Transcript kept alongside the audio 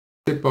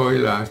til Bøje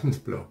Larsens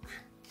blog.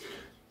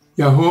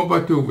 Jeg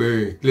håber, du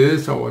vil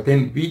glædes over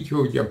den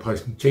video, jeg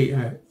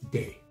præsenterer i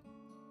dag.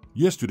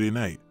 Yesterday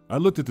night, I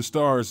looked at the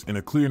stars in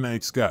a clear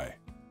night sky.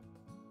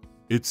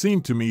 It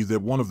seemed to me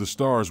that one of the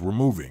stars were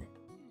moving.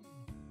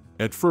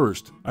 At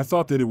first, I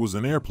thought that it was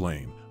an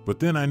airplane, but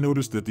then I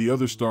noticed that the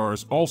other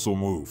stars also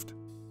moved.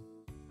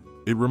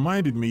 It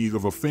reminded me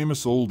of a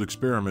famous old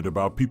experiment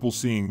about people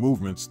seeing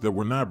movements that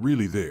were not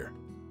really there.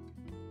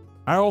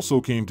 I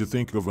also came to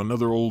think of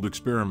another old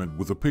experiment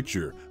with a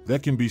picture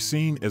that can be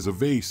seen as a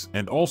vase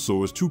and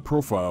also as two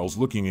profiles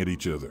looking at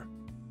each other.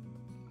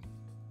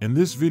 In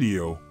this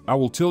video, I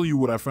will tell you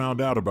what I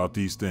found out about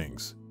these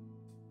things.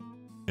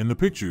 In the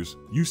pictures,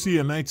 you see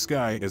a night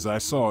sky as I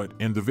saw it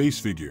in the vase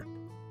figure.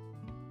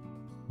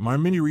 My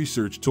mini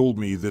research told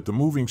me that the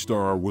moving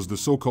star was the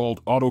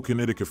so-called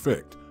autokinetic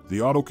effect. The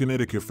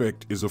autokinetic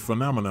effect is a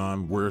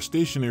phenomenon where a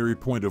stationary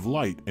point of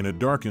light in a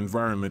dark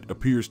environment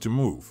appears to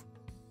move.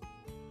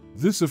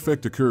 This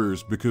effect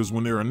occurs because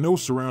when there are no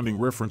surrounding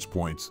reference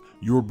points,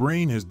 your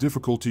brain has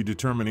difficulty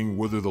determining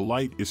whether the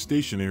light is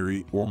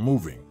stationary or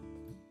moving.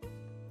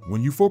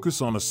 When you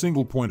focus on a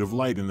single point of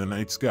light in the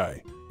night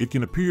sky, it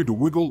can appear to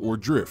wiggle or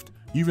drift,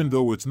 even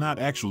though it's not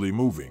actually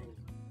moving.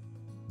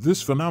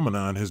 This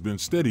phenomenon has been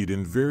studied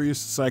in various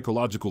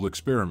psychological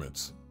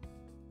experiments.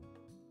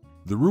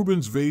 The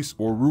Rubin's vase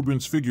or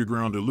Rubin's figure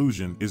ground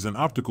illusion is an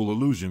optical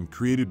illusion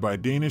created by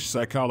Danish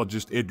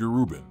psychologist Edgar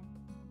Rubin.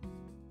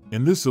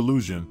 In this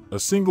illusion, a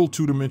single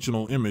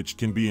two-dimensional image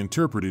can be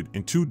interpreted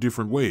in two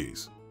different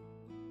ways.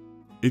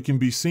 It can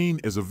be seen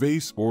as a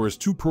vase or as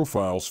two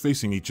profiles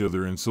facing each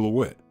other in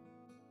silhouette.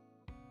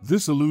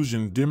 This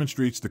illusion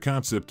demonstrates the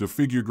concept of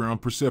figure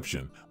ground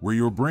perception, where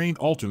your brain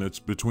alternates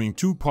between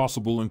two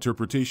possible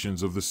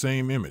interpretations of the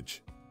same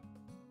image.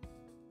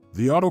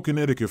 The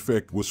autokinetic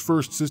effect was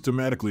first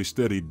systematically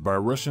studied by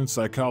Russian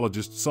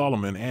psychologist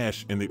Solomon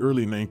Asch in the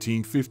early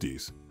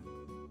 1950s.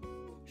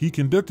 He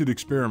conducted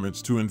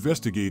experiments to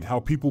investigate how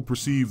people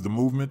perceive the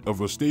movement of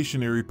a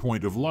stationary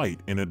point of light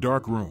in a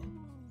dark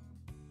room.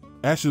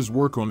 Asch's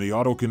work on the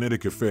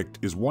autokinetic effect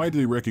is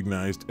widely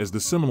recognized as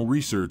the seminal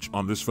research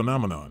on this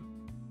phenomenon.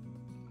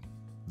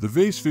 The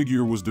vase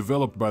figure was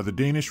developed by the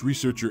Danish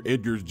researcher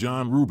Edgar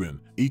John Rubin,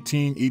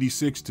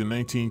 1886 to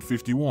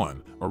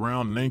 1951,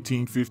 around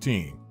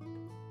 1915.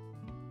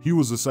 He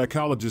was a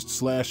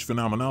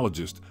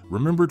psychologist/phenomenologist,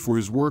 remembered for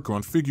his work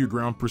on figure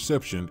ground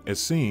perception as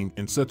seen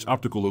in such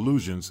optical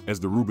illusions as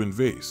the Rubin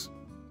vase.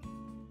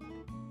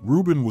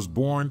 Rubin was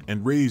born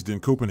and raised in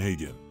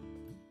Copenhagen.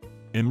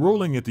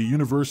 Enrolling at the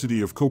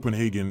University of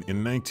Copenhagen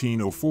in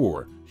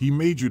 1904, he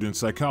majored in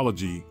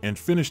psychology and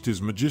finished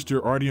his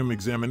Magister Artium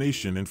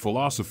examination in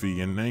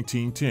philosophy in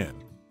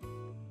 1910.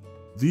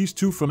 These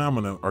two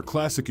phenomena are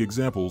classic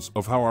examples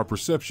of how our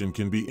perception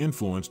can be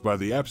influenced by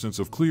the absence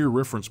of clear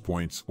reference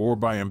points or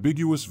by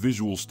ambiguous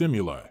visual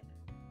stimuli.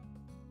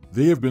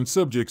 They have been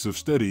subjects of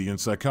study in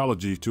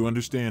psychology to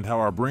understand how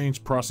our brains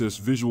process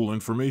visual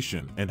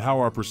information and how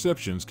our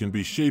perceptions can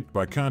be shaped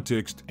by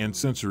context and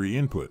sensory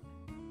input.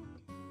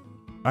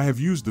 I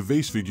have used the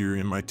vase figure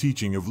in my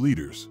teaching of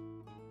leaders.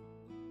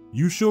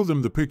 You show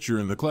them the picture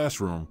in the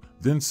classroom,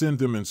 then send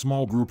them in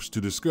small groups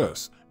to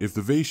discuss if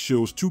the vase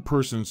shows two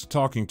persons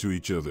talking to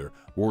each other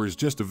or is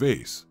just a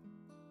vase.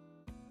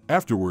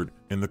 Afterward,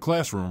 in the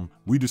classroom,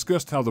 we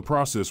discussed how the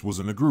process was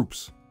in the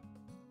groups.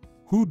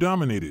 Who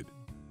dominated?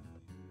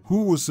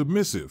 Who was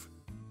submissive?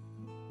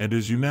 And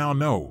as you now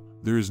know,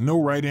 there is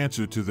no right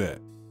answer to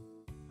that.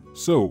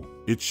 So,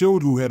 it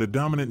showed who had a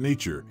dominant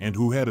nature and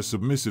who had a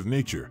submissive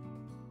nature.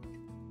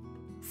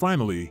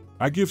 Finally,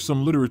 I give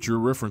some literature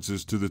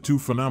references to the two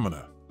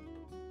phenomena.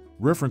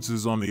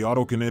 References on the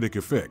autokinetic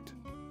effect.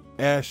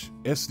 Asch,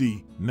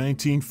 S.D.,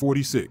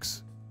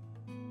 1946.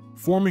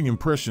 Forming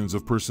Impressions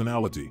of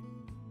Personality.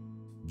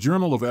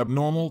 Journal of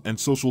Abnormal and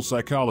Social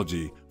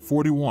Psychology,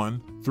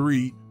 41,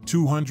 3,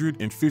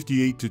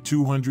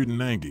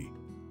 258-290.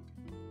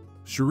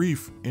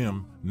 Sharif,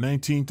 M.,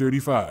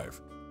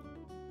 1935.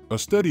 A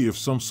Study of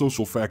Some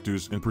Social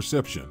Factors in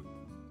Perception.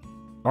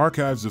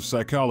 Archives of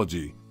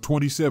Psychology,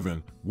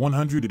 27,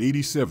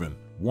 187,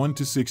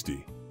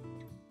 1-60.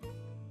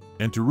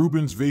 And to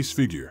Rubin's vase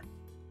figure.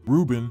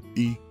 Rubin,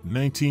 E.,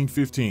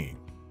 1915.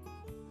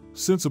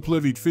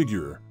 Sensiplevit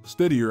figurer,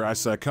 studier I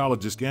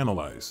psychologist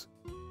analyse.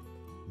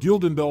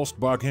 Gildendalsk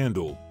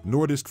Bokhandel,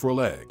 Nordisk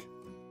Forlag.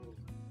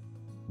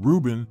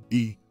 Rubin,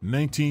 E.,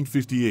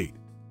 1958.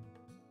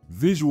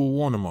 Visual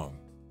Warnemung.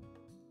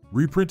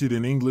 Reprinted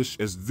in English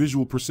as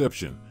Visual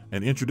Perception,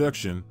 an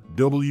Introduction,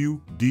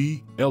 W.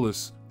 D.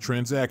 Ellis,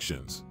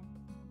 Transactions.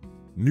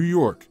 New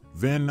York,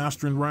 Van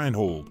Nostrand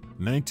Reinhold,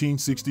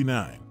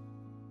 1969.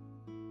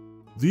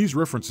 These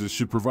references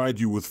should provide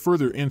you with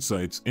further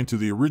insights into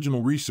the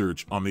original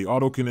research on the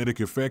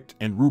autokinetic effect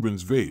and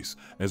Rubin's vase,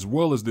 as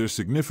well as their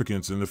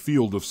significance in the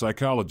field of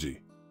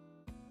psychology.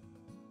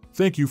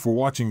 Thank you for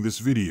watching this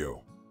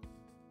video.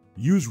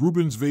 Use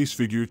Rubin's vase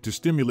figure to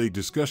stimulate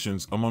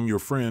discussions among your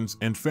friends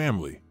and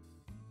family.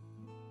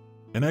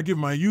 And I give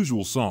my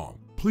usual song,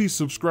 please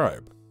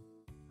subscribe.